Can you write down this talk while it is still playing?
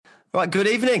Right, good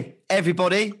evening,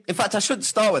 everybody. In fact, I shouldn't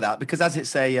start with that because as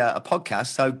it's a podcast,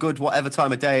 so good whatever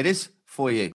time of day it is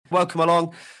for you. Welcome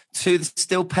along to the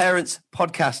Still Parents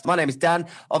podcast. My name is Dan.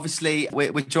 Obviously,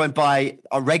 we're joined by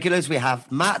our regulars. We have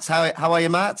Matt. How are you,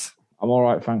 Matt? I'm all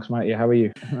right, thanks, mate. Yeah, how are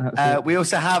you? We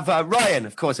also have Ryan.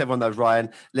 Of course, everyone knows Ryan,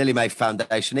 Lily Mae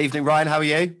Foundation. Evening, Ryan. How are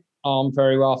you? I'm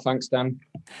very well, thanks, Dan.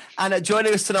 And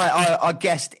joining us tonight, our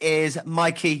guest is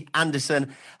Mikey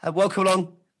Anderson. Welcome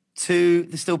along to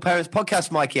the Still Parents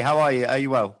podcast, Mikey. How are you? Are you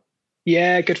well?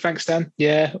 Yeah, good. Thanks, Dan.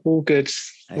 Yeah, all good.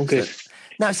 All good.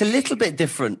 Now, it's a little bit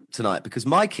different tonight because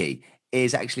Mikey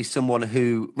is actually someone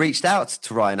who reached out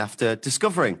to Ryan after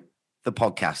discovering the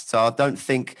podcast. So I don't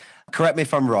think, correct me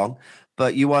if I'm wrong,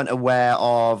 but you weren't aware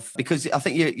of, because I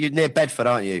think you're near Bedford,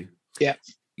 aren't you? Yeah.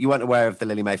 You weren't aware of the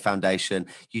Lily Mae Foundation.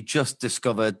 You just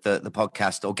discovered the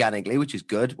podcast organically, which is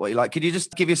good. What you like? Could you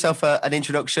just give yourself an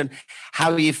introduction,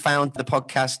 how you found the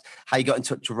podcast, how you got in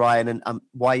touch with Ryan and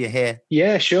why you're here?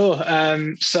 Yeah, sure.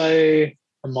 So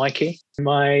I'm Mikey.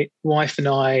 My wife and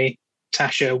I,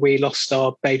 Tasha, we lost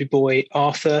our baby boy,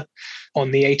 Arthur, on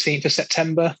the 18th of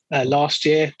September last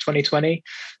year, 2020.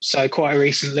 So quite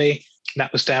recently.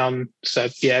 That was down. So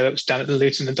yeah, it was down at the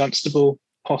Luton and Dunstable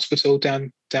Hospital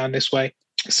down this way.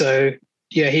 So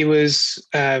yeah, he was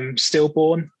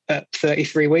stillborn at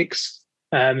 33 weeks.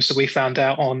 So we found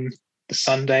out on the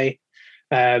Sunday.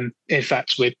 In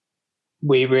fact,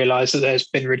 we realised that there's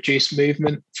been reduced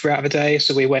movement throughout the day.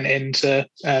 So we went into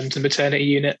the maternity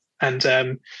unit, and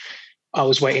I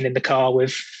was waiting in the car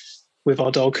with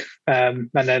our dog.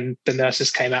 And then the nurses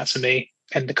came out to me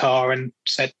in the car and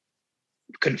said,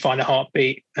 couldn't find a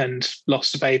heartbeat and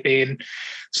lost the baby. And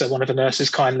so one of the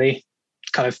nurses kindly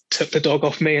kind of took the dog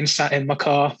off me and sat in my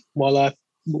car while I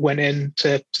went in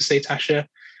to see Tasha.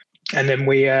 And then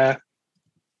we had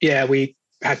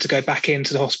to go back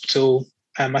into the hospital.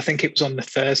 I think it was on the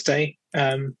Thursday.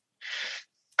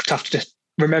 Tough to just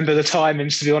remember the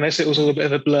timings, to be honest. It was all a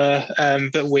bit of a blur.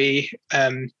 But we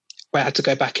had to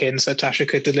go back in so Tasha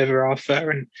could deliver Arthur.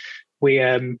 And we,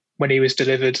 when he was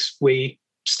delivered, we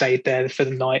stayed there for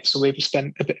the night. So we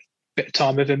spent a bit of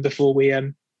time with him before we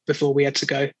had to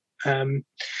go. It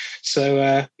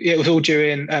was all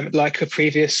during like a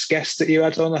previous guest that you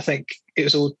had on. I think it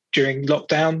was all during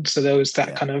lockdown, so there was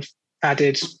that kind of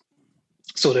added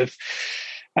sort of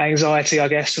anxiety, I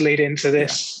guess, to lead into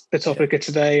the topic of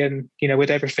today. And with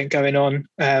everything going on,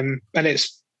 and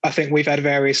I think we've had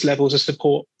various levels of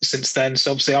support since then.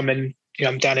 So obviously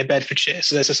I'm down in Bedfordshire,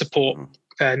 so there's a support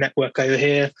network over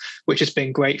here, which has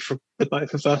been great for the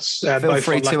both of us.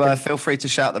 Feel free to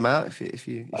shout them out if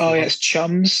you. Yeah, it's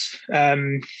Chums.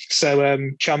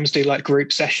 Chums do like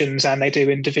group sessions, and they do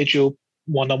individual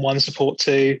one-on-one support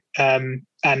too.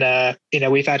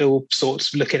 We've had all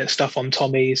sorts looking at stuff on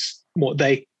Tommy's, what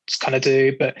they kind of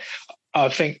do, but I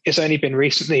think it's only been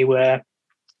recently where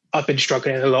I've been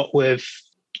struggling a lot with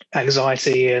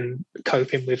anxiety and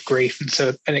coping with grief, and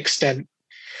to an extent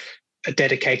a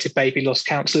dedicated baby loss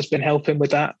counsellor has been helping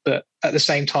with that. But at the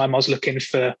same time, I was looking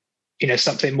for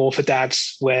something more for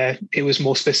dads where it was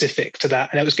more specific to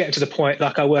that. And it was getting to the point,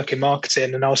 like, I work in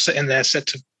marketing, and I was sitting there, said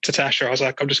to Tasha, I was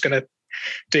like, I'm just going to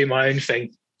do my own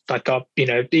thing. Like,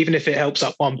 even if it helps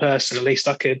up one person, at least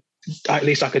I could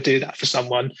do that for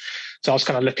someone. So I was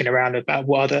kind of looking around about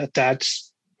what other dads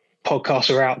podcasts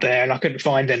are out there, and I couldn't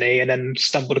find any, and then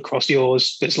stumbled across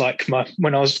yours. It's like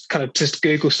when I was kind of just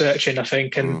Google searching, I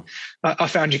think, and I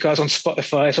found you guys on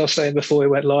Spotify, as I was saying before we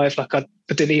went live. Like, I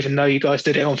didn't even know you guys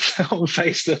did it on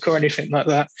Facebook or anything like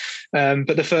that.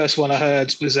 But the first one I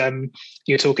heard was you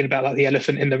were talking about like the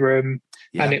elephant in the room,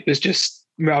 and it was just,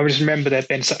 I just remember there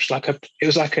been such like a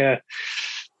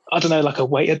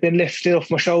weight had been lifted off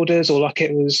my shoulders, or like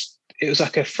it was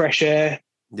like a fresh air.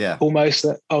 Yeah, almost,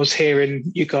 that I was hearing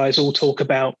you guys all talk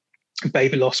about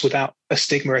baby loss without a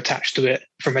stigma attached to it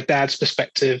from a dad's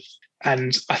perspective.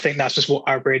 And I think that's just what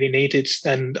I really needed.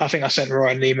 And I think I sent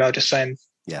Ryan an email just saying,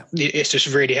 it's just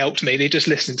really helped me. Just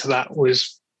listening to that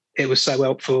was so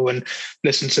helpful, and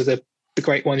listen to the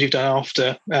great ones you've done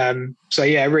after.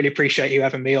 I really appreciate you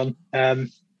having me on.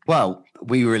 Well,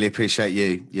 we really appreciate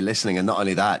you listening, and not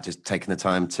only that, just taking the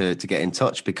time to get in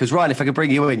touch. Because Ryan, if I could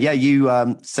bring you in,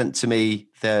 you sent to me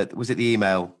the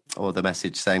email or the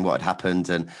message saying what had happened,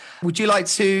 and would you like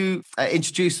to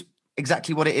introduce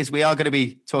exactly what it is we are going to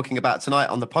be talking about tonight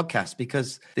on the podcast?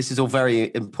 Because this is all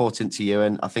very important to you,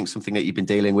 and I think something that you've been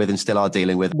dealing with and still are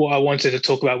dealing with. What I wanted to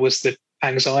talk about was the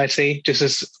anxiety, just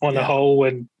as on the whole,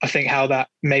 and I think how that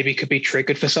maybe could be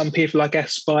triggered for some people, I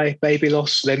guess, by baby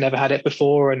loss. They've never had it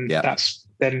before, and that's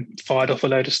then fired off a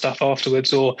load of stuff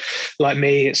afterwards. Or like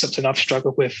me, it's something I've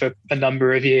struggled with for a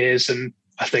number of years, and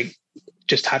I think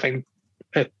just having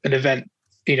an event,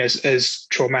 as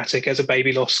traumatic as a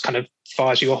baby loss kind of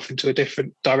fires you off into a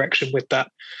different direction with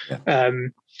that.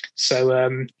 And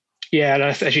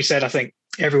as you said, I think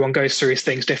everyone goes through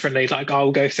things differently. Like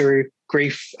I'll go through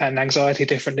grief and anxiety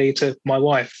differently to my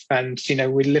wife, and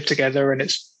we live together, and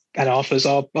Arthur's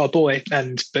our boy,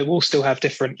 but we'll still have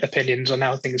different opinions on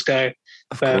how things go.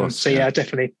 Of course,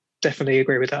 definitely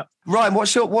agree with that. Ryan,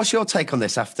 what's your take on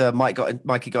this after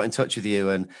Mikey got in touch with you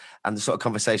and the sort of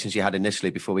conversations you had initially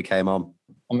before we came on?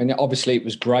 I mean, obviously it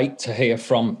was great to hear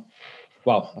from,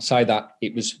 well, I say that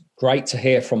it was great to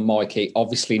hear from Mikey,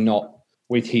 obviously not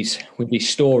with his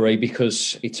story,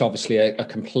 because it's obviously a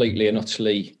completely and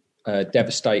utterly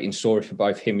devastating story for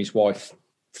both him, his wife,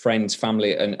 friends,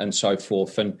 family, and so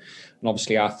forth. And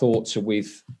obviously our thoughts are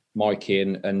with Mikey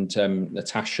and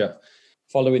Natasha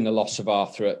following the loss of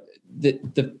Arthur.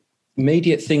 The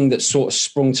immediate thing that sort of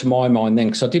sprung to my mind then,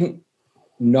 because I didn't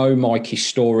know Mikey's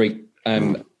story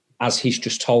as he's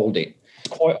just told it. It's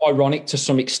quite ironic to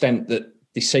some extent that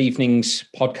this evening's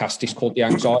podcast is called The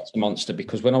Anxiety Monster,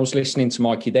 because when I was listening to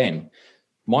Mikey then,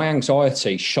 my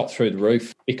anxiety shot through the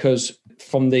roof, because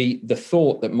from the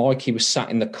thought that Mikey was sat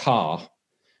in the car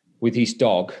with his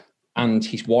dog and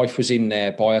his wife was in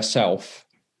there by herself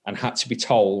and had to be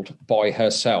told by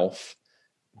herself,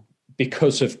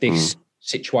 because of this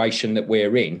situation that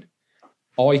we're in,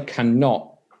 I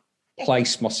cannot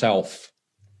place myself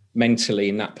mentally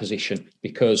in that position,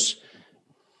 because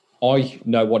I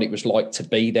know what it was like to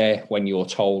be there when you're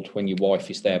told when your wife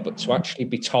is there, but to actually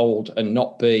be told and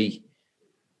not be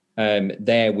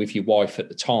there with your wife at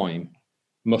the time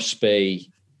must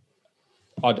be.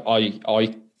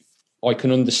 I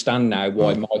can understand now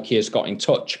why Mikey has got in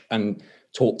touch and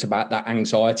talked about that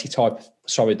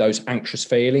those anxious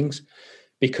feelings,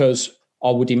 because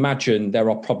I would imagine there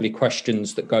are probably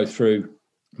questions that go through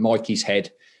Mikey's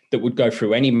head that would go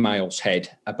through any male's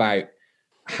head about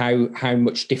how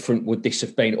much different would this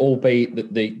have been, albeit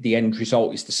that the end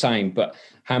result is the same, but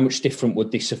how much different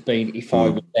would this have been if I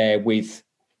was there with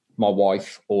my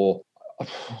wife? Or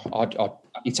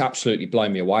it's absolutely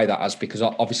blown me away, that has, because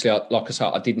obviously, like I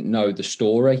said, I didn't know the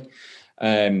story.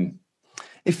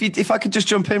 If I could just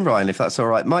jump in, Ryan, if that's all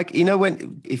right, Mike,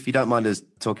 if you don't mind us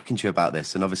talking to you about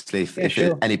this, and obviously if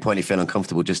at any point you feel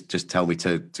uncomfortable, just tell me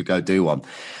to go do one.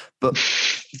 But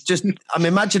just, I'm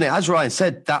imagining, as Ryan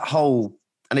said, that whole,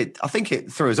 and I think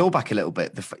it threw us all back a little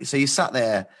bit. So you sat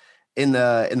there in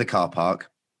the car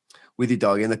park with your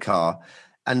dog in the car,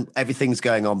 and everything's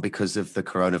going on because of the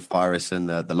coronavirus and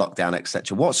the lockdown,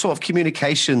 etc. What sort of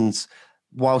communications?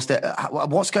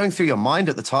 What's going through your mind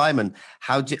at the time, and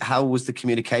how was the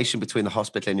communication between the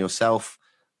hospital and yourself?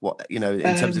 What, in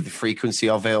terms of the frequency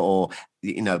of it, or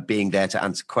being there to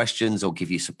answer questions or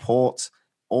give you support,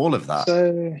 all of that.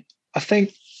 So I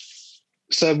think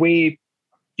we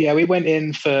went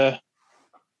in for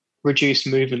reduced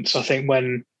movements. I think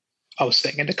when I was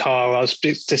sitting in the car, I was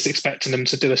just expecting them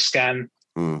to do a scan.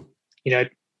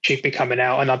 She'd be coming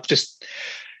out, and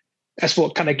that's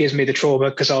what kind of gives me the trauma,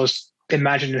 because I was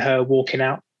imagining her walking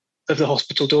out of the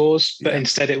hospital doors, but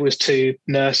instead it was two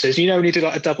nurses. When you do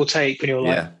like a double take, when you're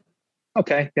like,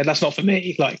 okay, that's not for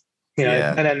me.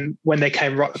 And then when they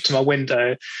came right up to my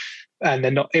window, and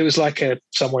then it was like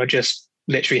someone had just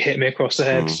literally hit me across the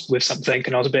head with something,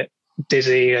 and I was a bit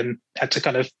dizzy and had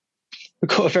to I've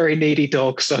got a very needy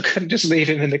dog, so I couldn't just leave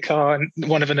him in the car. And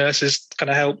one of the nurses kind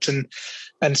of helped and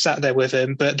sat there with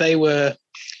him, but they were,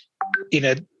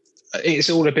 it's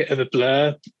all a bit of a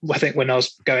blur. I think when I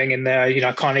was going in there,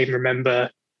 I can't even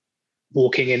remember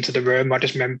walking into the room.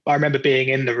 I remember being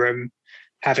in the room,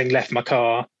 having left my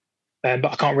car, but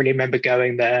I can't really remember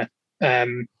going there.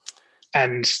 And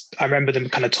I remember them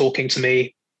kind of talking to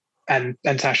me and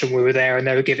Tasha when we were there, and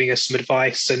they were giving us some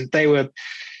advice, and they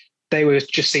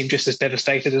seemed just as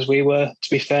devastated as we were, to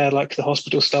be fair, like the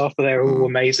hospital staff, but they were all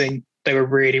amazing. They were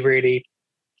really, really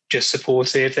just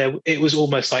supportive. It was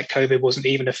almost like COVID wasn't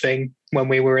even a thing when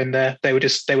we were in there. They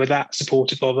were that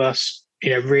supportive of us,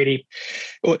 really.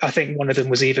 I think one of them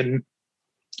was even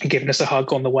giving us a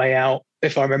hug on the way out,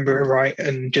 if I remember it right,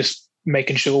 and just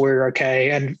making sure we were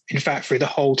okay. And in fact, through the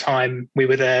whole time we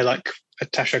were there, like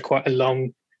Tasha, quite a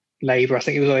long labor. I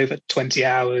think it was over 20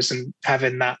 hours, and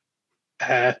having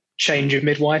that change of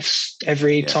midwives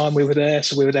every time we were there.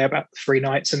 So we were there about 3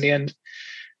 nights in the end.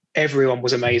 Everyone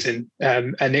was amazing.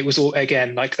 And it was all,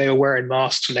 again, like they were wearing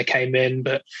masks when they came in,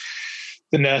 but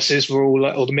the nurses were all,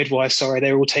 or the midwives,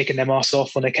 they were all taking their masks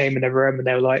off when they came in the room, and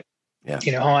they were like,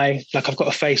 hi, like I've got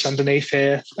a face underneath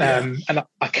here. And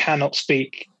I cannot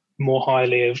speak more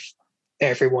highly of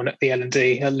everyone at the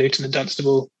L&D, at Luton and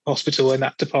Dunstable Hospital, in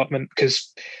that department,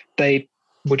 because they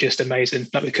were just amazing.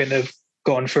 Like, we couldn't have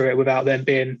gone through it without them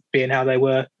being how they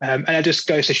were. And it just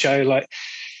goes to show, like,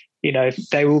 you know,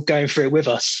 they were all going through it with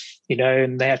us, you know,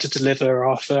 and they had to deliver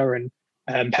Arthur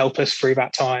and help us through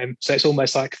that time. So it's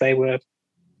almost like they were,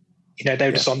 you know, they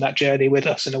were just on that journey with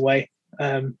us in a way.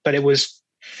 But it was,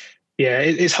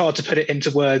 it's hard to put it into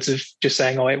words of just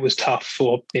saying, oh, it was tough,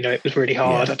 or, you know, it was really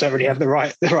hard. I don't really have the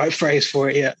right phrase for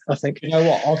it yet, I think. You know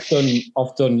what?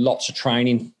 I've done lots of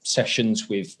training sessions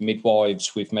with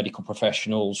midwives, with medical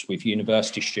professionals, with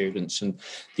university students. And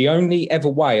the only ever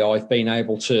way I've been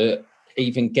able to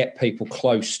even get people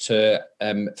close to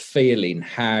feeling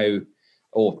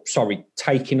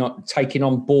taking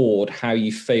on board how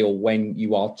you feel when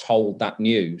you are told that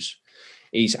news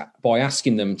is by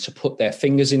asking them to put their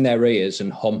fingers in their ears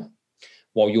and hum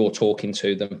while you're talking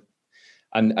to them.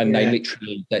 And they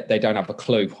literally, they don't have a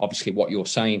clue, obviously, what you're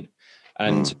saying.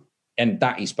 And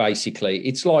that is basically,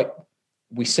 it's like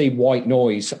we see white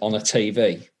noise on a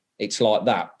TV. It's like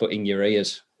that, but in your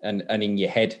ears and in your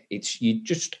head. You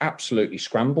just absolutely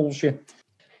scrambles you.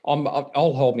 I'll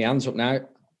hold my hands up now.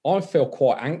 I feel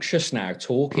quite anxious now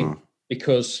talking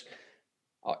because...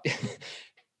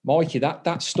 Mikey,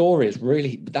 that story is really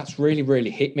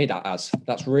hit me.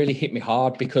 That's really hit me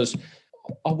hard, because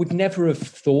I would never have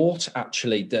thought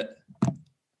actually that, and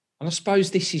I suppose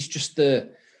this is just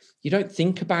you don't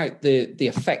think about the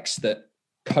effects that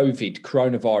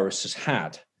coronavirus has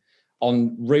had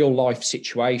on real life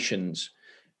situations.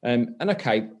 And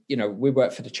okay, you know, we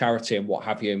work for the charity and what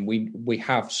have you, and we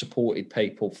have supported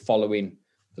people following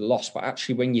the loss, but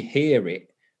actually when you hear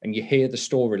it and you hear the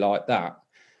story like that,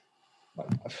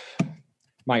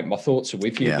 mate, my thoughts are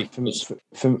with you. Yeah.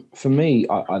 For me,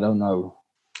 I don't know.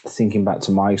 Thinking back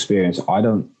to my experience, I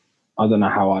don't know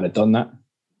how I'd have done that.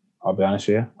 I'll be honest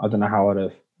with you. I don't know how I'd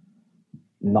have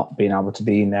not been able to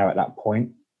be in there at that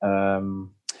point.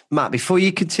 Matt, before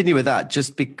you continue with that,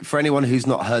 for anyone who's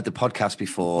not heard the podcast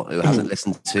before, who hasn't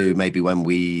listened to maybe when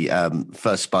we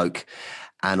first spoke,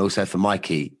 and also for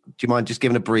Mikey, do you mind just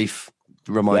giving a brief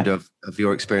reminder of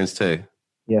your experience too?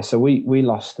 Yeah, so we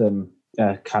lost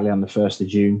Callie on the 1st of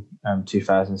June,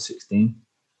 2016.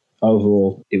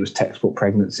 Overall, it was textbook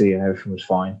pregnancy and everything was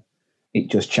fine.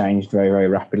 It just changed very, very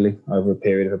rapidly over a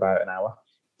period of about an hour.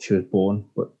 She was born,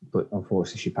 but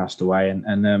unfortunately she passed away.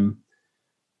 And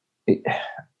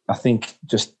I think,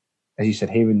 just as you said,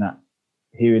 hearing that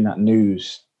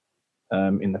news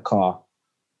in the car,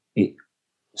 it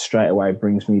straight away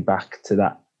brings me back to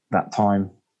that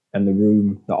time and the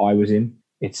room that I was in.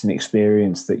 It's an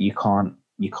experience that you can't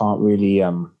really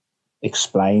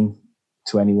explain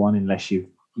to anyone unless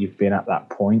you've been at that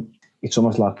point. It's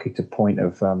almost like it's a point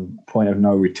of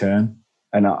no return.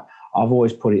 And I've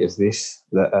always put it as this,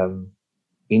 that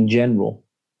in general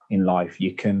in life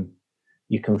you can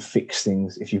fix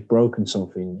things. If you've broken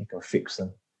something, you can fix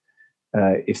them.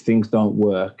 If things don't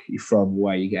work, you throw them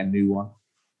away, you get a new one.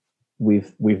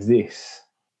 With this,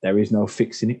 there is no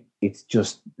fixing it. It's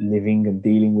just living and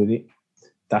dealing with it.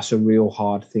 That's a real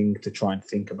hard thing to try and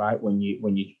think about when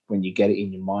you get it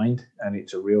in your mind, and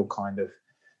it's a real kind of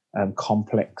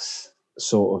complex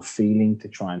sort of feeling to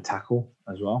try and tackle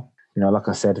as well. You know, like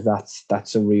I said,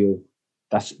 that's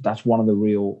one of the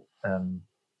real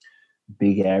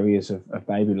big areas of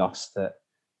baby loss that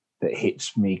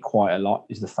hits me quite a lot,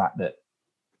 is the fact that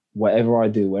whatever I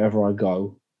do, wherever I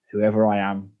go, whoever I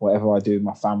am, whatever I do,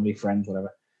 my family, friends,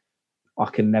 whatever, I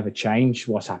can never change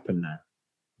what's happened now,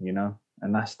 you know.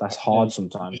 And that's hard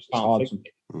sometimes. It's hard.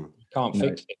 Can't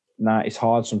fix it. No, it's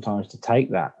hard sometimes to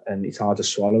take that, and it's hard to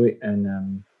swallow it,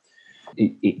 and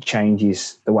it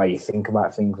changes the way you think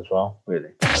about things as well,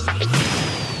 really.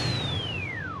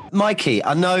 Mikey,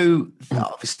 I know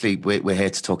obviously we're here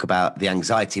to talk about the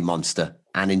anxiety monster,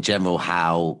 and in general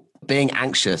how being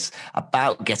anxious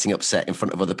about getting upset in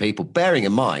front of other people, bearing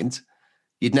in mind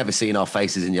you'd never seen our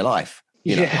faces in your life,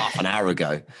 half an hour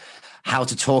ago. How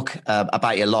to talk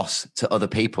about your loss to other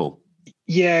people.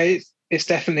 Yeah, it's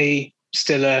definitely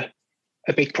still a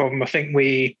big problem. I think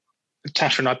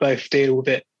Tasha and I both deal with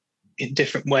it in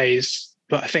different ways.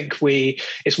 But I think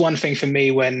it's one thing for me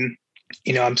when,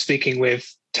 you know, I'm speaking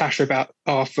with Tasha about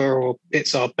Arthur, or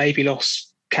it's our baby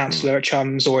loss counsellor at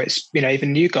Chums, or it's, you know,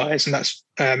 even you guys. And that's,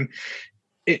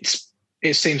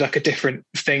 it seems like a different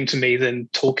thing to me than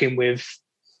talking with,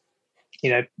 you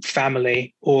know,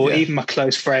 family or even my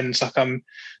close friends. Like I'm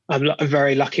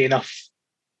very lucky enough,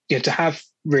 you know, to have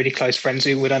really close friends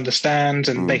who would understand,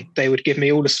 and they would give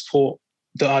me all the support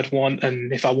that I'd want.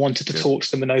 And if I wanted to talk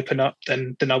to them and open up,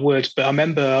 then I would. But I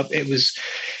remember it was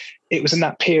in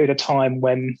that period of time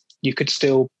when you could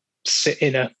still sit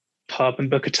in a pub and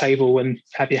book a table and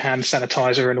have your hand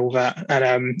sanitizer and all that.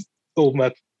 And all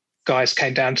my guys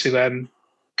came down to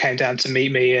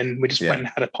meet me, and we just went and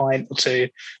had a pint or two,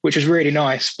 which was really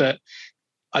nice. But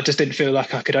I just didn't feel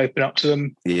like I could open up to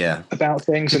them about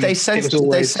things. Did they sense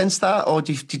that, or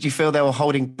did you feel they were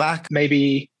holding back?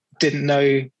 Maybe didn't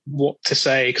know what to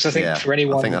say, because I think for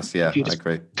anyone, if you just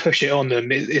push it on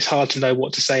them, it's hard to know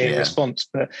what to say in response.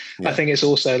 But I think it's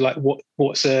also like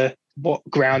what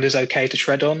ground is okay to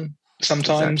tread on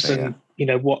sometimes, and you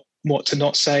know what to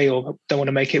not say, or don't want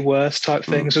to make it worse type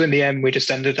thing. So in the end, we just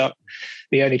ended up,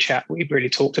 the only chat we really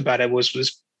talked about it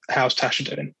was how's Tasha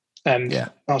doing. And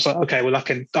I was like, okay, well, I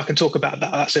can talk about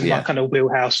that. That's in my kind of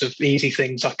wheelhouse of easy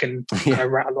things. I can kind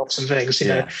of rattle off some things, you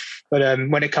know. But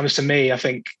when it comes to me, I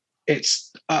think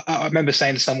I remember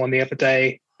saying to someone the other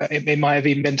day, it might have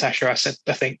even been Tasha, I said,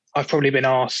 I think I've probably been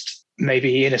asked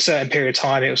maybe in a certain period of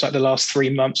time, it was like the last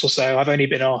 3 months or so, I've only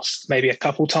been asked maybe a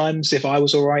couple times if I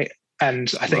was all right.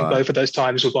 And I think both of those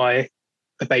times were by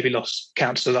a baby loss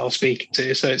counsellor that I was speaking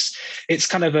to. So it's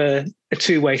kind of a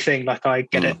two-way thing. Like, I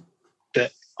get it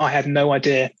that I had no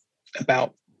idea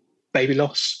about baby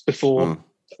loss before I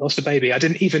lost a baby. I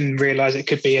didn't even realise it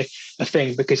could be a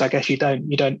thing, because I guess you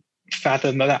don't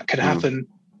fathom that could happen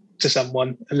to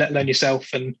someone, let alone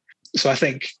yourself. And so I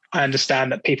think I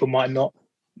understand that people might not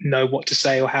know what to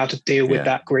say or how to deal with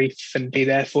that grief and be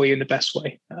there for you in the best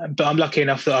way. But I'm lucky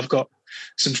enough that I've got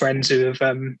some friends who have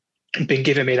been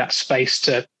giving me that space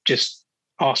to just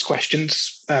ask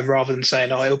questions rather than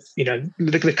saying, oh, you know,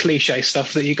 the cliche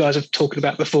stuff that you guys have talked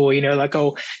about before, you know, like,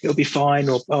 oh, it'll be fine,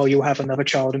 or, oh, you'll have another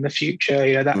child in the future,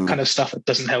 you know, that kind of stuff that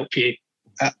doesn't help you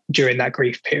during that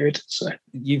grief period. So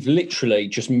you've literally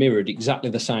just mirrored exactly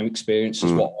the same experience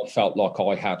as what I felt like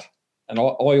I had. And I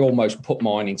almost put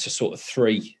mine into sort of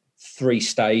three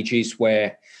stages,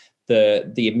 where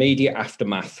the immediate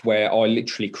aftermath, where I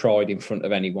literally cried in front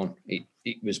of anyone.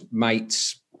 It was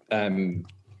mates,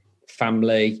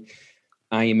 family,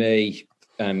 Amy,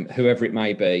 whoever it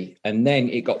may be. And then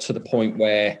it got to the point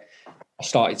where I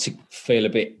started to feel a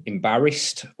bit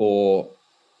embarrassed, or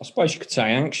I suppose you could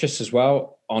say anxious as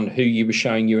well, on who you were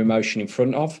showing your emotion in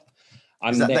front of.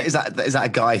 And is that a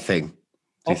guy thing?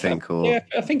 Do you think? Or yeah,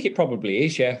 I think it probably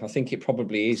is. Yeah, I think it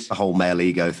probably is. The whole male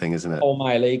ego thing, isn't it? Whole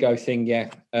male ego thing,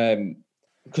 yeah.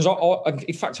 Because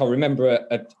in fact, I remember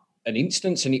an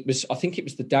instance, and I think it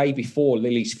was the day before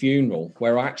Lily's funeral,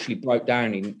 where I actually broke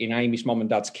down in Amy's mum and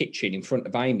dad's kitchen in front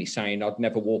of Amy, saying I'd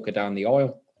never walk her down the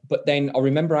aisle. But then I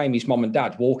remember Amy's mum and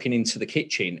dad walking into the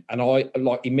kitchen, and I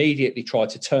immediately tried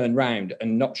to turn round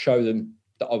and not show them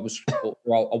that I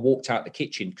walked out the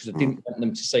kitchen, because I didn't want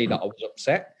them to see that I was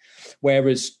upset.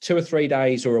 Whereas 2 or 3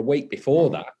 days or a week before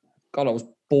that, God, I was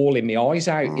bawling my eyes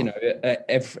out, you know, at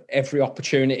every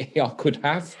opportunity I could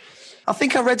have. I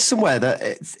think I read somewhere that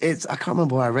it's I can't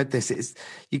remember where I read this. It's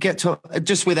you get to,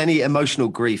 just with any emotional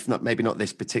grief, maybe not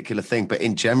this particular thing, but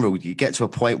in general, you get to a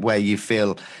point where you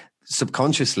feel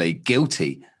subconsciously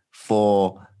guilty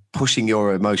for pushing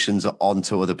your emotions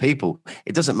onto other people.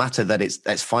 It doesn't matter that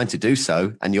it's fine to do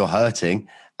so, and you're hurting,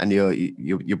 and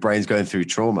your brain's going through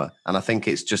trauma. And I think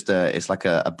it's just it's like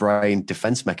a brain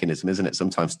defense mechanism, isn't it?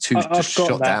 Sometimes to just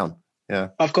shut down. Yeah,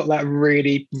 I've got that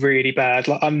really, really bad.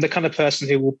 Like, I'm the kind of person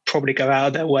who will probably go out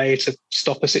of their way to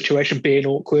stop a situation being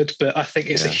awkward. But I think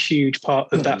it's a huge part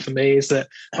of that for me, is that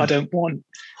I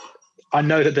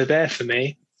know that they're there for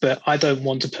me, but I don't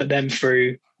want to put them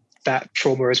through that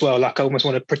trauma as well. Like, I almost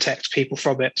want to protect people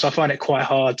from it. So I find it quite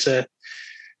hard to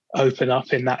open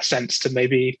up in that sense to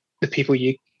maybe the people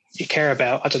you care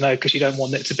about. I don't know, because you don't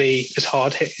want it to be as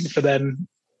hard hitting for them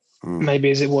maybe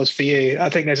as it was for you.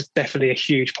 I think there's definitely a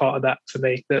huge part of that for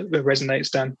me that resonates,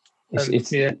 Dan.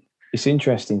 It's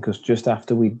interesting, because just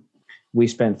after we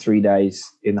spent 3 days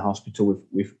in the hospital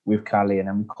with Callie, and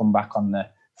then we come back on the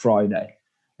Friday,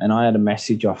 and I had a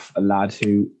message off a lad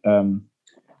who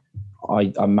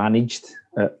I managed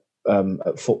at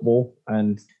football,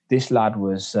 and this lad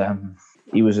was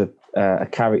he was a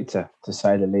character, to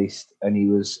say the least, and he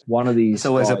was one of these. It's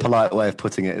always guys. A polite way of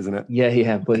putting it, isn't it?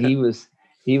 Yeah, but he was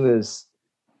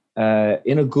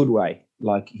in a good way.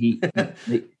 Like he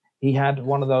had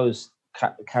one of those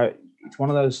it's one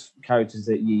of those characters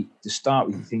that you to start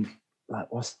with you think, like,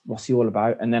 what's he all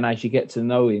about, and then as you get to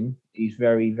know him, he's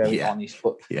very, very honest.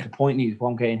 But the point is, what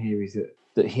I'm getting here is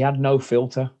that he had no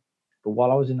filter. But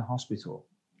while I was in the hospital,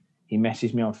 he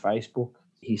messaged me on Facebook.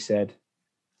 He said,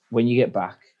 when you get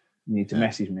back, you need to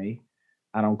message me,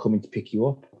 and I'm coming to pick you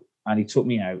up. And he took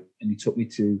me out, and he took me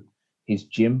to his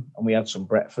gym, and we had some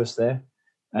breakfast there.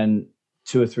 And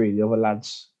 2 or 3 of the other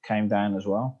lads came down as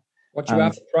well. What do you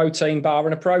have? A protein bar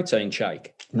and a protein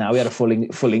shake? No, we had a full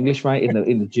English, mate,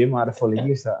 in the gym. I had a full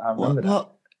English. I remember that.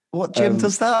 What gym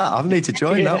does that? I need to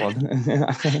join that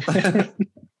one.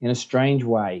 In a strange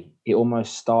way, it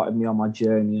almost started me on my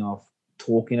journey of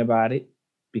talking about it,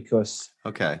 because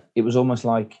it was almost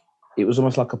like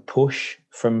a push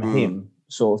from him,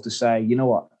 sort of to say, you know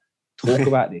what, talk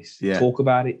about this, talk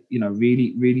about it,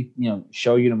 really, really,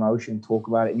 show your emotion, talk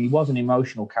about it. And he was an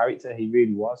emotional character. He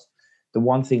really was. The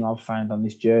one thing I've found on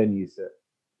this journey is that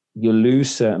you'll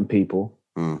lose certain people,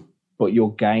 but you'll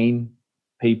gain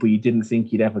people you didn't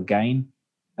think you'd ever gain.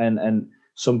 And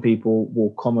some people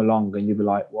will come along and you'll be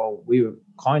like, well, we were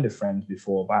kind of friends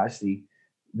before, but actually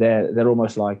they're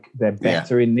almost like they're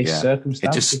better in this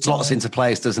circumstance. It just slots into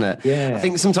place, doesn't it? Yeah. I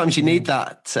think sometimes you need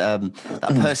that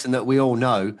person that we all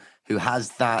know who has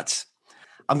that,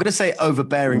 I'm going to say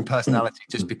overbearing personality,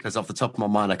 just because off the top of my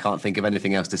mind, I can't think of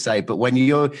anything else to say. But when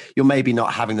you're maybe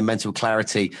not having the mental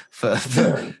clarity for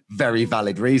very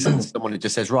valid reasons, someone who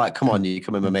just says, right, come on, you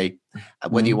come in with me,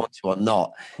 whether you want to or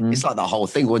not. It's like that whole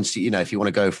thing. Once if you want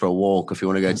to go for a walk, if you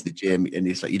want to go to the gym, and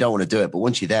it's like, you don't want to do it. But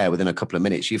once you're there, within a couple of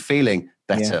minutes, you're feeling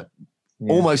better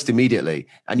almost immediately.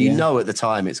 And you know at the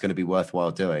time it's going to be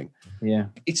worthwhile doing. Yeah.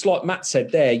 It's like Matt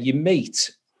said there,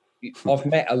 I've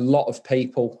met a lot of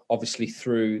people, obviously,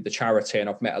 through the charity, and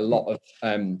I've met a lot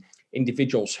of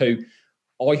individuals who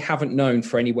I haven't known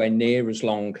for anywhere near as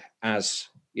long as,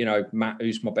 Matt,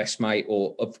 who's my best mate,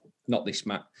 not this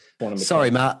Matt.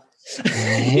 Sorry, Matt.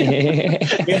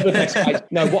 The other best mates.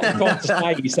 No, what I'm trying to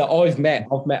say is that I've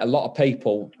met a lot of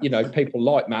people, people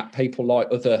like Matt, people like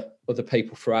other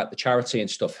people throughout the charity and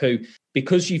stuff, who,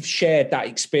 because you've shared that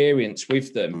experience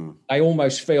with them, they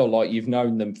almost feel like you've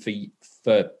known them for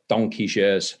donkey's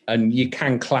years, and you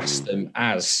can class them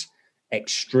as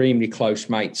extremely close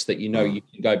mates that you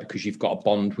can go because you've got a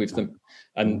bond with them,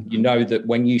 and that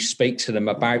when you speak to them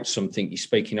about something, you're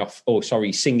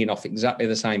singing off exactly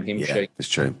the same hymn sheet. It's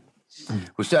true.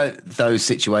 Well, so those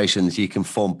situations, you can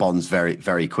form bonds very,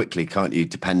 very quickly, can't you?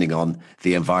 Depending on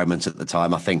the environment at the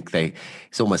time. I think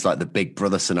it's almost like the Big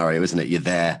Brother scenario, isn't it? You're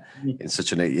there in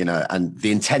such an, and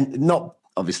the intent, not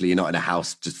obviously you're not in a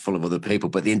house just full of other people,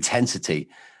 but the intensity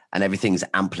and everything's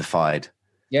amplified.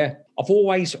 Yeah. I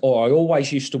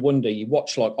always used to wonder, you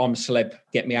watch like I'm a Celeb,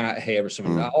 Get Me Out of Here or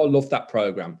something. I love that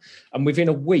program. And within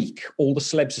a week, all the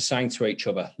celebs are saying to each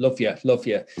other, love you,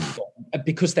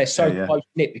 because they're so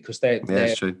close-knit, because they're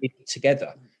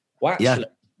together. Well, actually,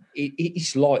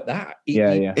 it's like that.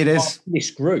 It is. This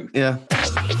group. Yeah.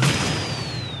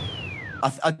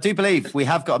 I do believe we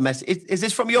have got a message. Is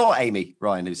this from your Amy,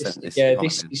 Ryan, who sent this? Yeah,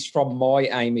 this is from my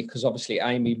Amy, because obviously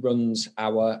Amy runs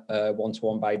our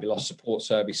one-to-one baby loss support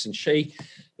service, and she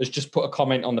has just put a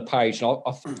comment on the page. And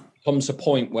I think there comes a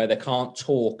point where they can't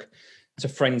talk to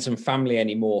friends and family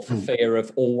anymore for fear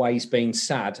of always being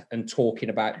sad and talking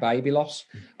about baby loss,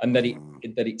 and that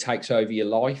it takes over your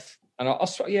life. And I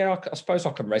suppose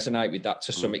I can resonate with that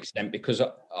to some extent, because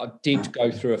I did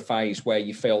go through a phase where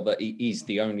you feel that it is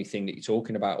the only thing that you're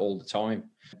talking about all the time.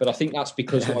 But I think that's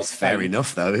because... it's fair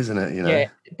enough, though, isn't it? Yeah,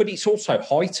 but it's also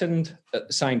heightened at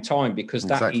the same time, because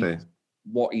that is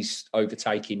what is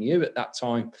overtaking you at that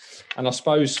time. And I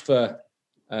suppose for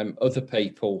other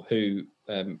people who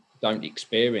don't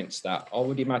experience that, I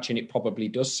would imagine it probably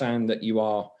does sound that you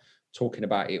are talking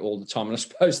about it all the time. And I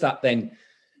suppose that then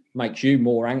makes you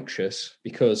more anxious,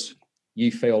 because you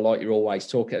feel like you're always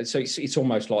talking. So it's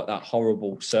almost like that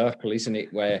horrible circle, isn't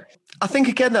it? Where I think,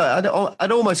 again, though,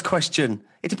 I'd almost question,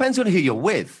 it depends on who you're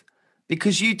with,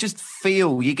 because you just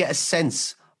feel, you get a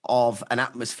sense of an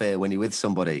atmosphere when you're with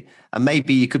somebody. And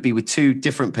maybe you could be with two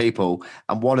different people,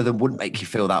 and one of them wouldn't make you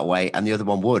feel that way and the other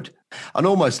one would. And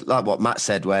almost like what Matt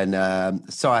said when,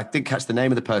 sorry, I didn't catch the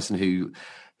name of the person who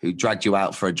dragged you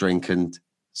out for a drink and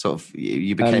sort of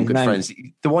you became good friends.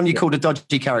 The one you called a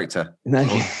dodgy character. No,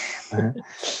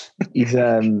 his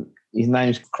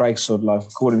name's Craig Sudlow. I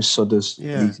call him Sudders.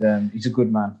 Yeah. He's a good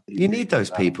man. You need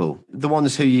those people, the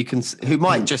ones who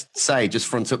might just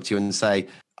front up to you and say,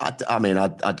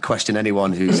 I'd question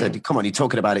anyone who said, come on, you're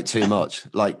talking about it too much.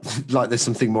 Like there's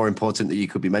something more important that you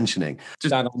could be mentioning.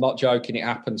 Dan, I'm not joking. It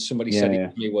happened. Somebody said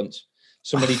it to me once.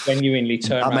 Somebody genuinely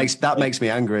turned around. That makes me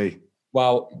angry.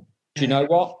 Well, do you know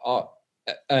what?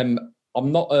 I'm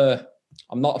not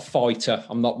a fighter.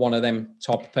 I'm not one of them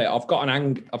type of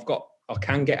people. I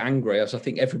can get angry, as I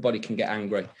think everybody can get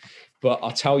angry. But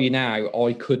I tell you now,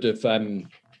 I could have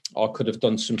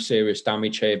done some serious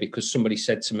damage here, because somebody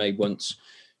said to me once,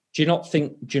 do you not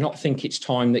think it's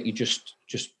time that you just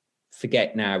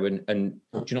forget now, and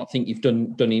do you not think you've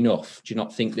done enough? Do you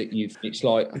not think that it's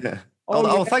like... Yeah.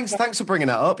 Thanks for bringing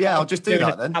that up. Yeah, I'll just do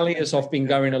that then. Tally as I've been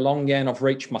going along, and I've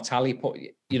reached my tally point.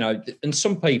 And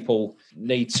some people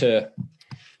need to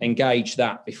engage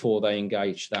that before they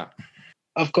engage that.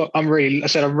 I'm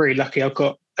really lucky. I've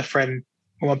got a friend,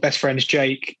 one of my best friends,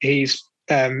 Jake. He's,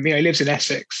 he lives in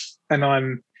Essex and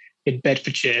I'm in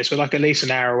Bedfordshire. So like at least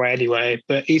an hour away anyway,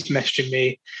 but he's messaging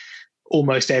me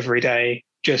almost every day,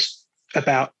 just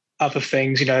about other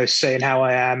things, saying how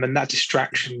I am. And that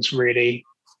distraction's really,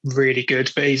 really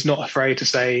good, but he's not afraid to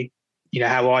say,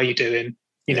 how are you doing?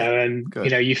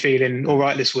 Good. You feeling all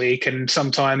right this week? And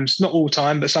sometimes, not all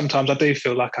time, but sometimes I do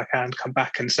feel like I can come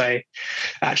back and say,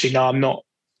 actually, no, I'm not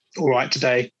all right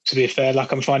today, to be fair.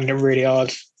 Like I'm finding it really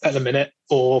hard at the minute,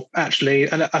 or actually,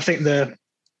 and I think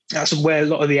that's where a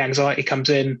lot of the anxiety comes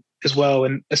in as well.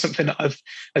 And it's something that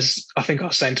as I think I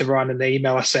was saying to Ryan in the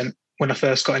email I sent when I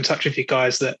first got in touch with you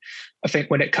guys, that I think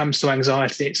when it comes to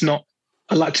anxiety, it's not,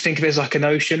 I like to think of it as like an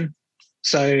ocean.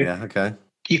 So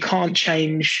you can't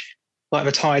change like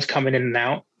the tide coming in and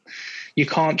out. You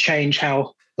can't change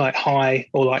how like high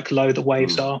or like low the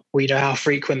waves are, or how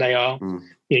frequent they are.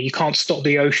 You can't stop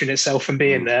the ocean itself from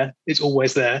being there. It's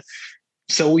always there.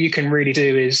 So all you can really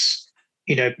do is,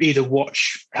 either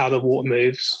watch how the water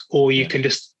moves, or you can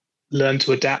just learn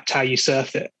to adapt how you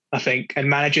surf it, I think. And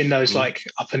managing those like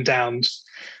up and downs,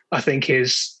 I think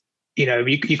is,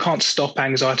 you can't stop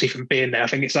anxiety from being there. I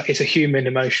think it's a human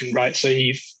emotion, right? So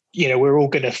we're all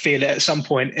going to feel it at some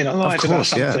point in our lives about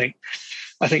something.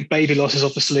 I think baby loss is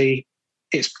obviously,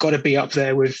 it's got to be up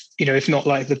there with, if not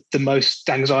like the most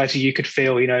anxiety you could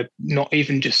feel, not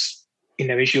even just,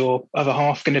 is your other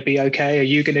half going to be okay? Are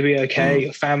you going to be okay?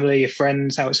 Your family, your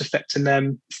friends, how it's affecting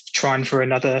them, trying for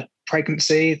another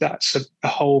pregnancy. That's a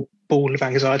whole ball of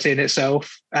anxiety in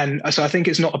itself. And so I think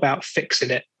it's not about fixing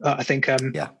it. I think,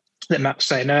 that Matt was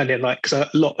saying earlier, like, cause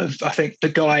I think the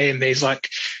guy in me is like,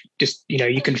 just,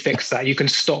 you can fix that. You can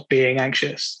stop being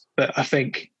anxious. But I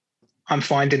think I'm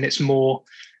finding it's more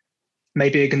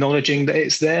maybe acknowledging that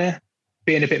it's there,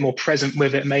 being a bit more present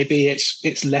with it. Maybe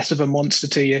it's less of a monster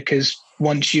to you, because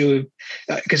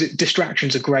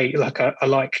distractions are great. Like I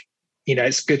like,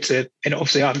 it's good to, and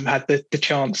obviously I haven't had the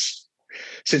chance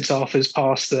since Arthur's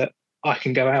passed that I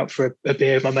can go out for a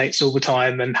beer with my mates all the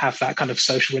time and have that kind of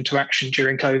social interaction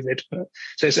during COVID.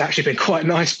 So it's actually been quite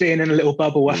nice being in a little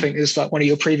bubble, I think, is like one of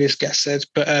your previous guests said.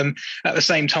 But at the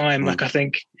same time, like I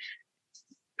think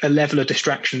a level of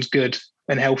distraction is good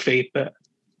and healthy, but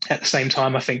at the same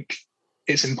time, I think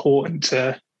it's important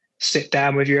to sit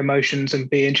down with your emotions and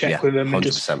be in check with them,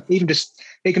 100%. And just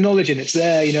acknowledging it's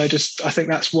there. I think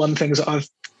that's one thing that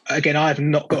I've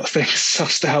not got things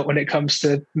sussed out when it comes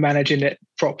to managing it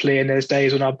properly. And there's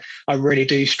days when I really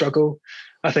do struggle.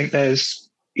 I think there's,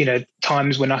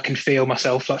 times when I can feel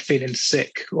myself like feeling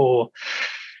sick or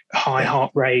high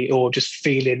heart rate, or just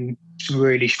feeling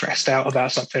really stressed out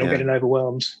about something or getting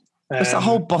overwhelmed. It's that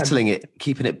whole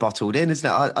keeping it bottled in, isn't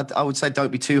it? I would say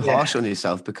don't be too harsh on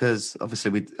yourself, because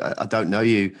obviously I don't know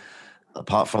you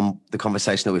apart from the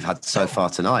conversation that we've had so far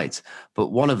tonight. But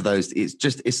one of those,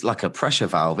 it's like a pressure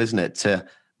valve, isn't it? To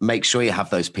make sure you have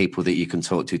those people that you can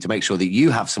talk to make sure that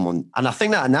you have someone. And I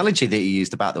think that analogy that you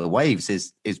used about the waves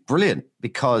is brilliant,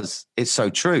 because it's so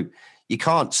true. You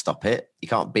can't stop it. You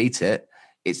can't beat it.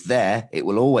 It's there. It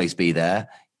will always be there.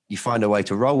 You find a way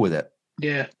to roll with it.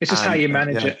 Yeah. It's just how you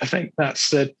manage it. I think that's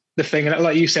the thing. And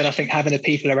like you said, I think having the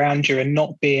people around you and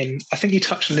not being, I think you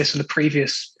touched on this in the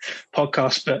previous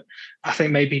podcast, but I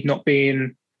think maybe not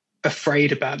being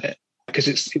afraid about it, because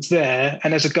it's there.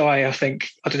 And as a guy, I think,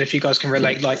 I don't know if you guys can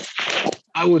relate, like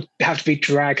I would have to be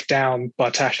dragged down by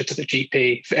Tasha to the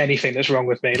GP for anything that's wrong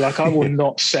with me. Like I will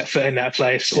not set foot in that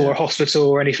place or a hospital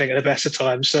or anything at the best of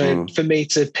times. So for me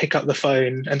to pick up the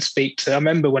phone and speak I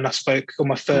remember when I spoke on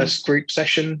my first group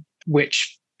session,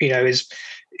 which,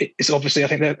 it's obviously, I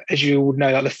think that, as you all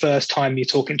know, like the first time you're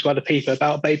talking to other people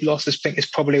about baby loss, I think it's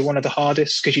probably one of the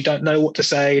hardest, because you don't know what to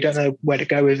say, you don't know where to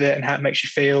go with it and how it makes you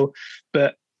feel.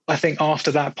 But I think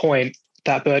after that point,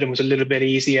 that burden was a little bit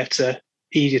easier to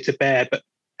bear. But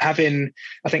I think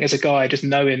as a guy, just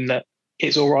knowing that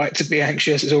it's all right to be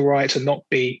anxious, it's all right to not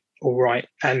be all right,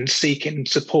 and seeking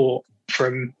support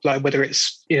from, like, whether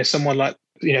it's, someone like,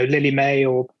 Lily May,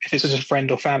 or if it's a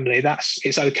friend or family,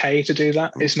 it's okay to do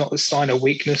that. It's not a sign of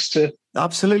weakness to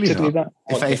absolutely do that.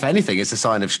 If anything, it's a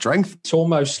sign of strength. It's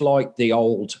almost like the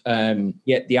old,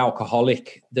 the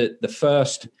alcoholic. The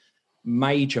first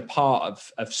major part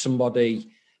of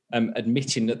somebody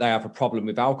admitting that they have a problem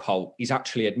with alcohol is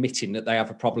actually admitting that they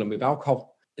have a problem with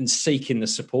alcohol and seeking the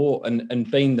support and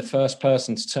being the first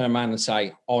person to turn around and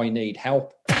say, I need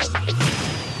help.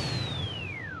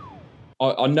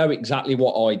 I know exactly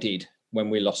what I did when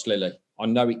we lost Lily. I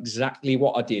know exactly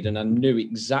what I did, and I knew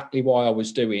exactly why I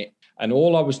was doing it. And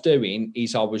all I was doing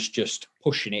is I was just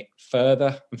pushing it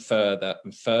further and further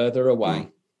and further away.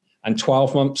 And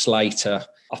 12 months later,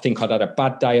 I think I'd had a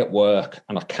bad day at work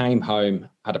and I came home,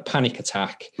 had a panic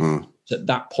attack. It's at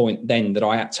that point then that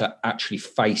I had to actually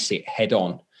face it head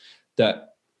on,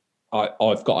 that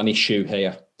I've got an issue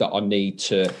here that I need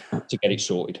to get it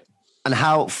sorted. And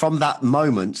how, from that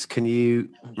moment, can you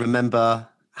remember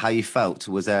how you felt?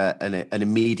 Was there an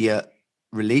immediate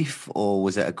relief, or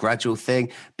was it a gradual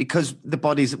thing? Because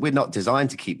we're not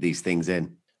designed to keep these things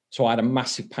in. So I had a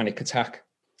massive panic attack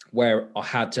where I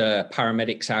had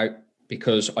paramedics out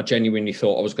because I genuinely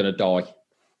thought I was going to die.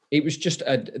 It was just,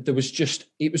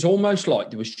 it was almost like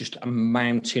there was just a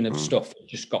mountain of stuff that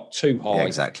just got too high. Yeah,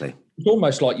 exactly. It was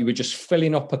almost like you were just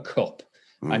filling up a cup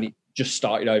and it just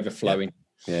started overflowing.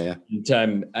 Yeah.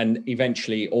 And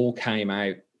eventually it all came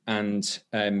out. And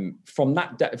from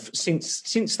that day,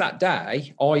 since that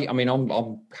day,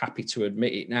 I'm happy to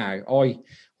admit it now.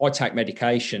 I take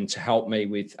medication to help me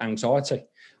with anxiety,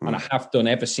 and I have done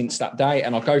ever since that day.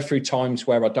 And I go through times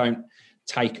where I don't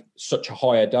take such a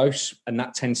higher dose, and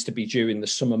that tends to be during the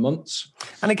summer months.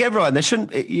 And again, Ryan, there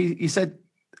shouldn't. You said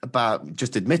about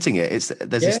just admitting it.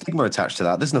 There's a stigma attached to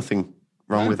that. There's nothing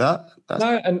wrong with that.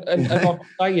 And like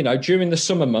I say, during the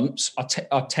summer months,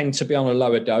 I tend to be on a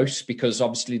lower dose because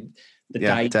obviously the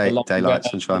daylight,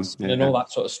 sunshine, and all that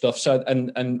sort of stuff. So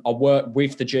and I work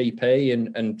with the GP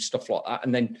and stuff like that.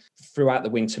 And then throughout the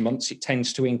winter months, it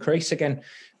tends to increase again.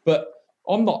 But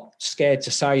I'm not scared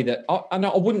to say that.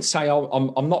 I wouldn't say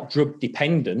I'm not drug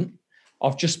dependent.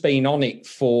 I've just been on it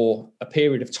for a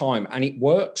period of time, and it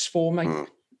works for me.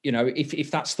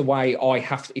 If that's the way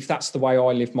if that's the way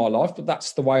I live my life, but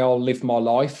that's the way I'll live my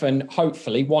life. And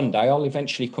hopefully one day I'll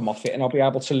eventually come off it and I'll be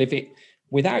able to live it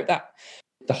without that.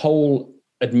 The whole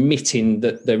admitting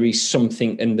that there is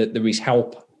something and that there is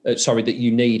help, that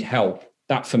you need help.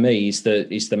 That for me is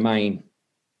the main.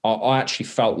 I actually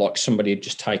felt like somebody had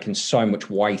just taken so much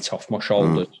weight off my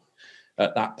shoulders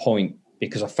at that point,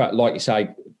 because I felt, like you say,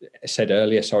 I said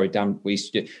earlier, sorry, Dan, we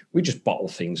just bottle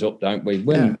things up, don't we?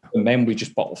 When men, we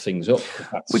just bottle things up.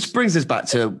 Which brings us back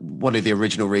to one of the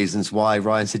original reasons why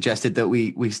Ryan suggested that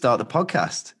we start the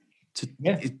podcast.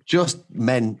 It's just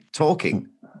men talking.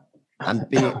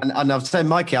 And I've said,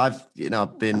 Mikey, I've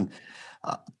known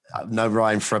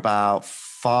Ryan for about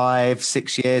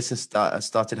 5-6 years and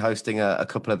started hosting a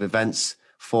couple of events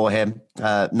for him.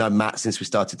 Known Matt since we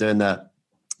started doing the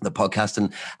podcast.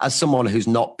 And as someone who's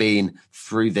not been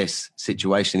through this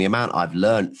situation, the amount I've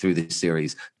learned through this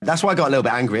series, that's why I got a little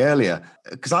bit angry earlier,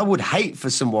 because I would hate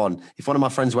for someone, if one of my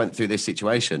friends went through this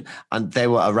situation and they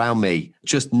were around me,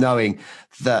 just knowing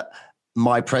that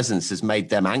my presence has made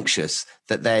them anxious,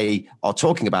 that they are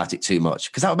talking about it too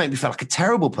much, because that would make me feel like a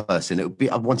terrible person.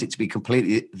 I want it to be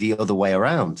completely the other way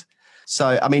around.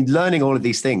 So, learning all of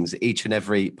these things, each and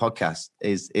every podcast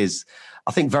is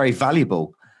I think, very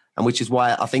valuable. And which is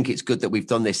why I think it's good that we've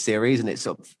done this series, and it's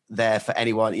up there for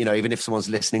anyone, even if someone's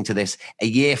listening to this a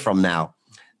year from now,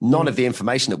 none of the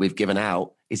information that we've given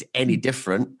out is any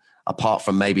different, apart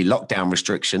from maybe lockdown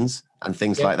restrictions and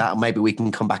things like that. And maybe we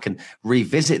can come back and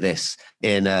revisit this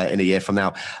in a year from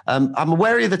now. I'm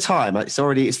wary of the time. It's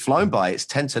flown by. It's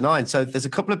 10-9. So there's a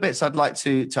couple of bits I'd like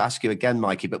to ask you again,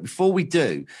 Mikey. But before we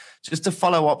do, just to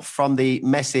follow up from the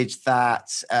message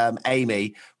that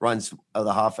Amy, Ryan's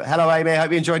other half. Hello, Amy. I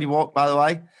hope you enjoyed your walk, by the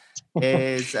way.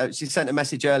 She sent a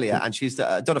message earlier, and she's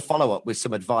done a follow-up with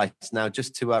some advice. Now,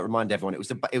 just to remind everyone,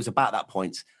 it was about that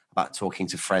point, about talking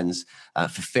to friends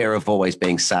for fear of always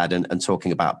being sad and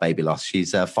talking about baby loss.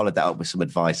 She's followed that up with some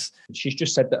advice. She's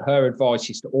just said that her advice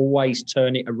is to always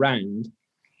turn it around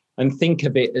and think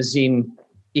of it as in,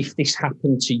 if this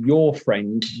happened to your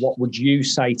friend, what would you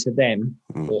say to them,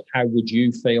 or how would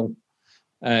you feel?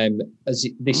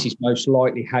 This is most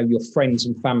likely how your friends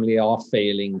and family are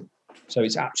feeling. So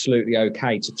it's absolutely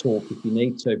okay to talk if you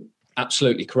need to.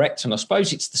 Absolutely correct. And I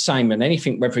suppose it's the same in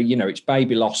anything, whether, it's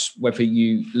baby loss, whether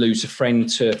you lose a friend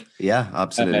to... Yeah,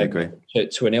 absolutely agree.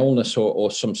 To an illness or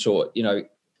some sort,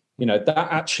 that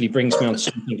actually brings me on to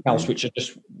something else, which I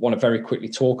just want to very quickly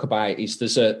talk about. Is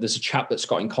there's a chap that's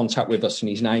got in contact with us, and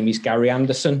his name is Gary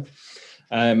Anderson.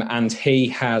 And he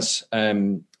has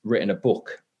written a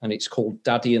book, and it's called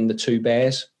Daddy and the Two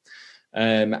Bears.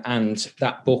 And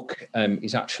that book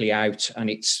is actually out, and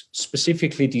it's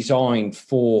specifically designed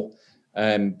for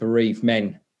bereaved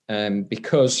men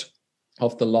because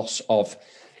of the loss of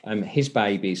his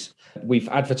babies. We've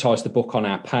advertised the book on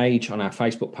our page, on our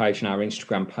Facebook page and our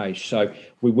Instagram page. So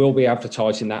we will be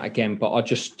advertising that again. But I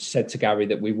just said to Gary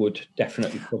that we would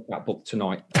definitely put that book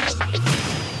tonight.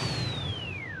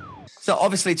 So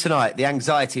obviously tonight, the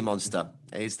anxiety monster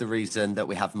is the reason that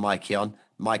we have Mikey on.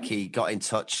 Mikey got in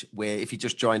touch with, if you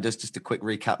just joined us, just a quick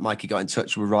recap, Mikey got in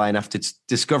touch with Ryan after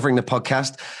discovering the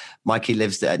podcast. Mikey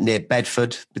lives near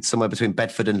Bedford, somewhere between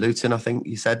Bedford and Luton, I think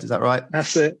you said. Is that right?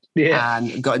 That's it. Yeah.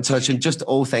 And got in touch and just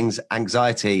all things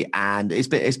anxiety. And it's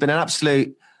been an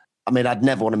absolute, I mean, I'd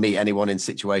never want to meet anyone in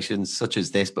situations such as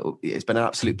this, but it's been an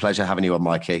absolute pleasure having you on,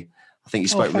 Mikey. I think you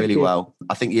spoke really well.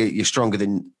 I think you're stronger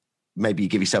than maybe you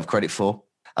give yourself credit for.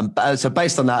 And so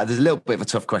based on that, there's a little bit of a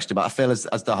tough question, but I feel as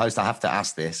the host, I have to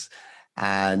ask this,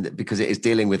 and because it is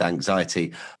dealing with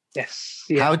anxiety. Yes.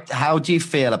 Yeah. How do you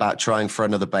feel about trying for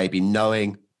another baby,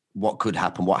 knowing what could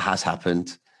happen, what has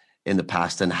happened in the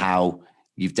past, and how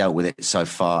you've dealt with it so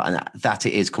far, and that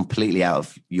it is completely out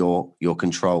of your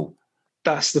control?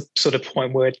 That's the sort of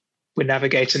point where we're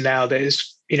navigating now. That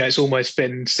is, it's almost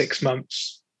been 6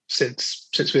 months since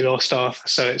we lost Arthur.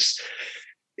 So it's,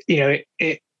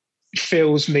 it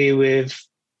fills me with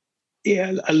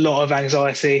a lot of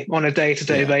anxiety on a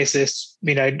day-to-day basis,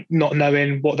 not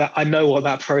knowing I know what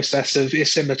that process of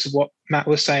is similar to what Matt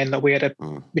was saying, that we had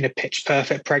a pitch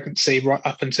perfect pregnancy right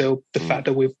up until the fact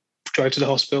that we drove to the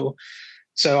hospital.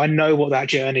 So I know what that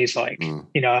journey is like.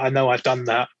 I know I've done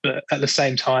that, but at the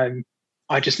same time,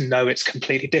 I just know it's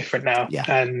completely different now. Yeah.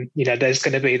 And, there's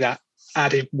going to be that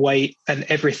added weight and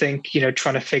everything,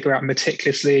 trying to figure out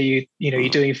meticulously, you're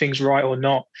doing things right or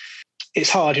not. It's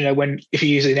hard, if you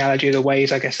use the analogy of the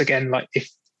waves, I guess, again, like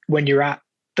when you're at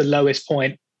the lowest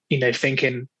point,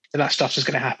 thinking that stuff's just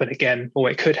going to happen again, or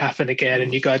it could happen again,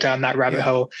 and you go down that rabbit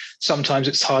hole, sometimes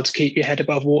it's hard to keep your head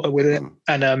above water with it.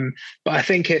 And, but I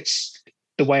think it's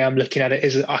the way I'm looking at it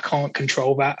is that I can't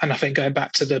control that. And I think going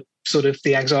back to the sort of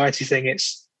the anxiety thing, it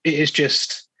is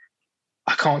just,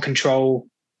 I can't control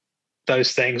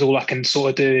those things. All I can sort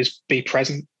of do is be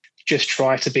present, just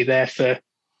try to be there for,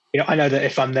 I know that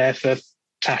if I'm there for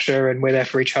Tasha and we're there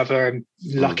for each other, I'm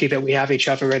lucky that we have each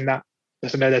other in that.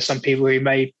 Because I know there's some people who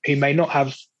may not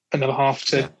have another half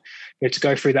to to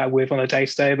go through that with on a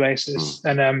day-to-day basis.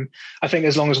 And I think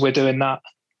as long as we're doing that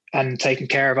and taking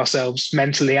care of ourselves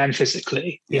mentally and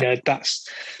physically,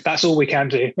 that's all we can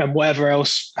do. And whatever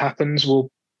else happens, we'll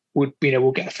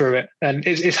get through it. And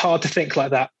it's hard to think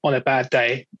like that on a bad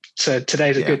day. So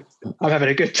today's I'm having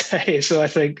a good day. So I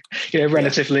think,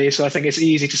 relatively, so I think it's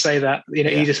easy to say that,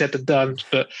 easier said than done,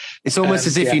 but it's almost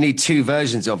as if you need two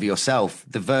versions of yourself.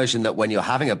 The version that when you're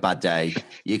having a bad day,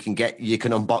 you can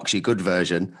unbox your good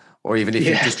version, or even if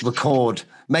you just record,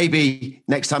 maybe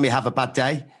next time you have a bad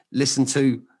day, listen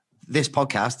to this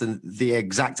podcast and the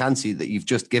exact answer that you've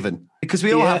just given, because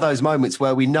we all have those moments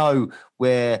where we know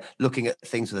we're looking at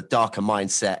things with a darker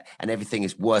mindset and everything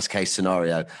is worst case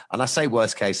scenario. And I say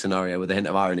worst case scenario with a hint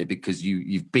of irony because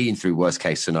you've been through worst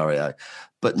case scenario,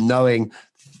 but knowing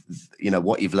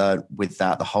what you've learned with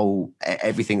that, the whole,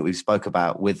 everything that we've spoke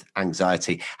about with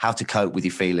anxiety, how to cope with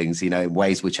your feelings, in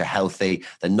ways which are healthy,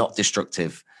 they're not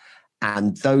destructive.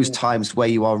 And those times where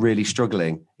you are really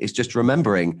struggling is just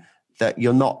remembering that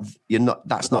you're not,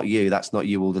 that's not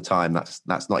you all the time.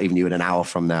 That's not even you in an hour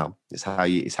from now. It's how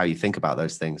you think about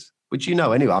those things. Which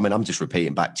anyway, I mean, I'm just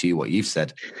repeating back to you what you've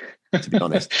said, to be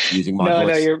honest, using my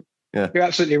voice. No, you're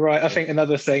absolutely right. I think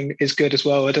another thing is good as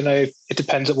well. I don't know, it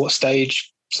depends at what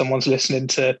stage someone's listening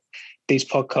to these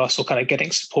podcasts or kind of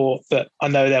getting support, but I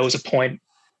know there was a point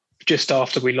just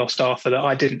after we lost Arthur that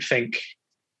I didn't think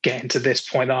getting to this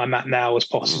point that I'm at now was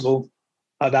possible.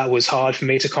 That was hard for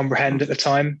me to comprehend at the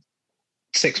time.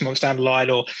 6 months down the line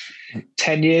or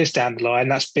 10 years down the line,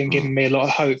 that's been giving me a lot of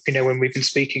hope. When we've been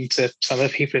speaking to some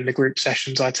of the people in the group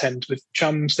sessions I attend with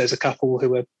chums, there's a couple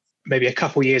who are maybe a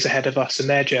couple years ahead of us in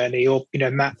their journey, or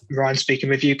Matt and Ryan speaking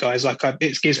with you guys,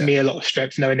 it gives me a lot of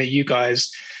strength knowing that you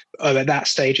guys are at that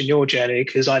stage in your journey,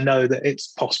 because I know that it's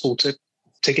possible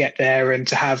to get there and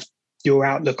to have your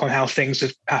outlook on how things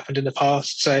have happened in the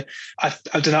past. So I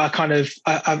don't know,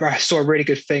 I saw a really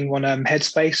good thing on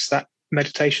Headspace, that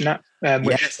meditation app,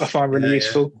 which I find really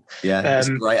useful. It's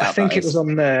a great app. I think it was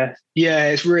on there. Yeah,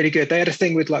 it's really good. They had a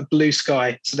thing with like blue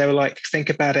sky. So they were like, think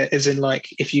about it as in like,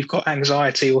 if you've got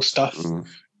anxiety or stuff,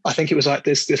 I think it was like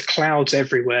there's clouds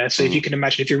everywhere. So if you can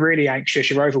imagine, if you're really anxious,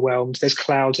 you're overwhelmed, there's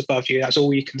clouds above you. That's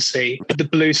all you can see. But the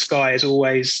blue sky is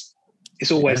always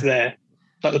there.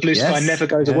 Like the blue sky never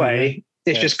goes away.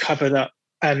 It's just covered up.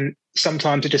 And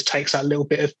sometimes it just takes that little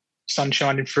bit of sun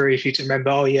shining through for you to remember,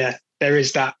 oh yeah, there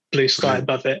is that blue sky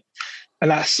above it.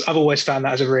 And I've always found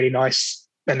that as a really nice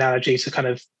analogy to kind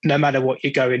of, no matter what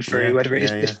you're going through, whether it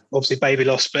is obviously baby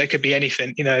loss, but it could be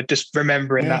anything, just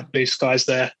remembering that blue sky's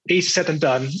there. Easier said than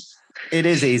done. It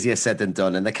is easier said than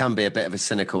done. And there can be a bit of a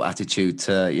cynical attitude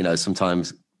to,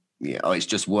 sometimes, it's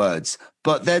just words,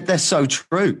 but they're so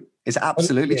true. It's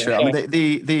absolutely Yeah. true. I mean,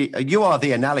 the you are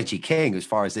the analogy king as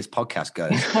far as this podcast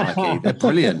goes, Mikey. They're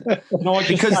brilliant. No, I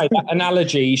just say that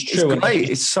analogy is true. It's great.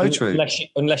 It's so true.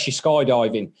 Unless you're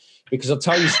skydiving. Because I'll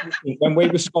tell you something, when we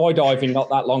were skydiving not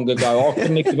that long ago, I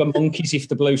couldn't give a monkeys if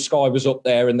the blue sky was up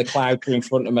there and the clouds were in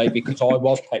front of me because I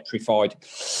was petrified.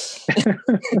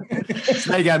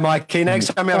 There you go, Mikey. Next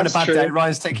time you're having a bad day,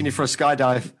 Ryan's taking you for a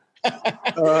skydive.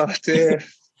 Oh, dear.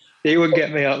 He wouldn't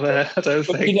get me up there, I don't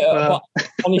think. But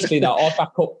honestly, though, I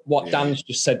back up what Dan's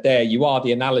just said there. You are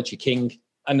the analogy king.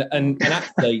 And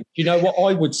actually, you know what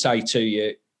I would say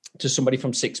to somebody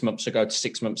from 6 months ago to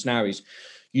 6 months now is,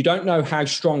 you don't know how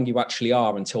strong you actually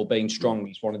are until being strong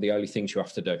is one of the only things you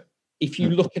have to do. If you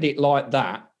look at it like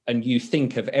that and you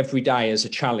think of every day as a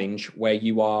challenge where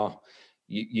you're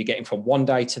getting from one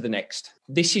day to the next,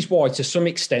 this is why, to some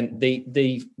extent,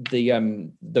 the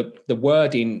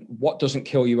wording "what doesn't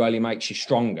kill you only makes you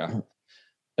stronger."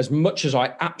 As much as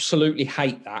I absolutely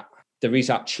hate that, there is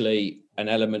actually an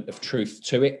element of truth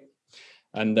to it,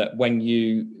 and that when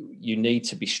you need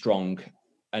to be strong.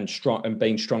 And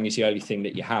being strong is the only thing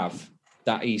that you have.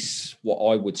 That is what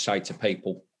I would say to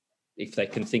people if they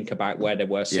can think about where they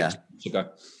were 6 months ago.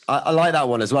 I like that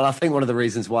one as well. I think one of the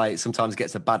reasons why it sometimes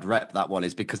gets a bad rep, that one,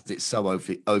 is because it's so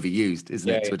overused, isn't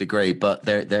it, to a degree? But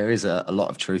there is a lot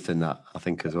of truth in that, I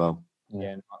think, as well.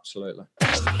 Yeah, absolutely.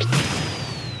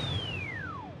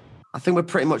 I think we're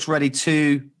pretty much ready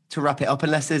to wrap it up,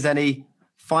 unless there's any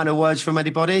final words from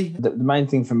anybody. The main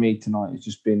thing for me tonight has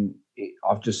just been,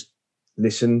 I've just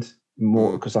listened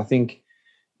more, because I think,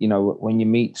 when you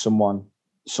meet someone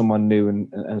new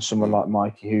and someone like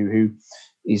Mikey who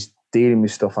is dealing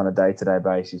with stuff on a day-to-day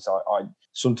basis, I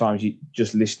sometimes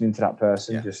just listening to that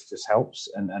person just helps.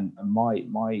 And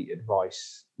my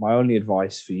advice, my only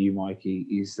advice for you, Mikey,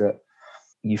 is that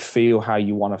you feel how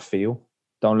you want to feel.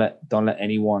 Don't let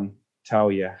anyone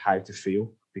tell you how to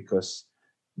feel, because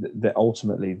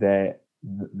ultimately they're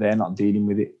not dealing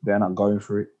with it, they're not going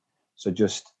through it. So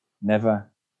just never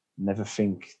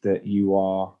think that you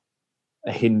are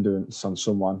a hindrance on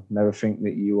someone. Never think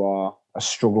that you are a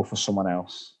struggle for someone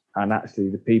else. And actually,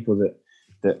 the people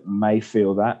that may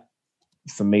feel that,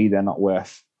 for me, they're not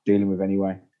worth dealing with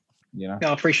anyway. Yeah,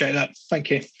 I appreciate that.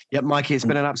 Thank you. Yep, Mikey, it's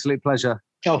been an absolute pleasure.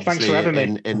 Oh, thanks for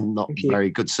having me. In not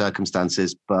very good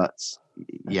circumstances, but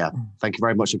thank you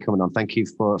very much for coming on. Thank you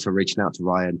for reaching out to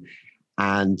Ryan,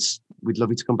 and we'd love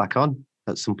you to come back on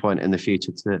at some point in the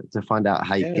future to find out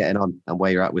how you're getting on and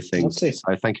where you're at with things.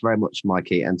 So thank you very much,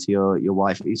 Mikey, and to your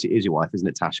wife. Is your wife, isn't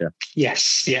it, Tasha?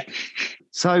 Yes, yeah.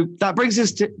 So that brings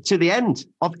us to the end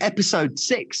of episode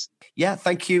 6. Yeah,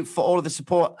 thank you for all of the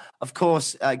support. Of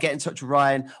course, get in touch with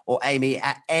Ryan or Amy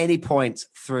at any point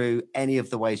through any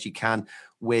of the ways you can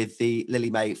with the Lily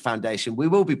May Foundation. We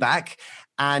will be back.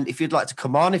 And if you'd like to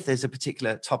come on, if there's a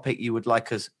particular topic you would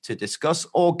like us to discuss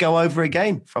or go over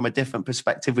again from a different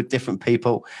perspective with different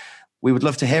people, we would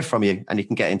love to hear from you, and you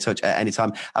can get in touch at any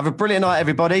time. Have a brilliant night,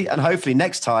 everybody. And hopefully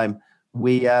next time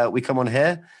we come on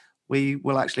here, we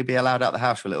will actually be allowed out the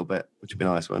house for a little bit, which would be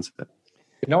nice, wouldn't it?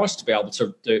 It'd be nice to be able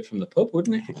to do it from the pub,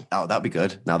 wouldn't it? Oh, that'd be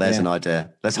good. Now there's an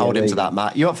idea. Let's hold him to that,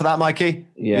 Matt. You up for that, Mikey?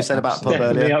 Yeah. You said about pub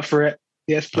Definitely earlier. Up for it.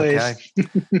 Yes, please.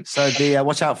 Okay. So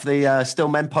watch out for the Still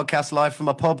Men podcast live from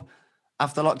a pub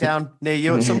after lockdown near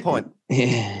you at some point.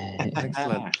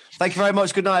 Excellent. Thank you very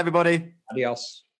much. Good night, everybody. Adios.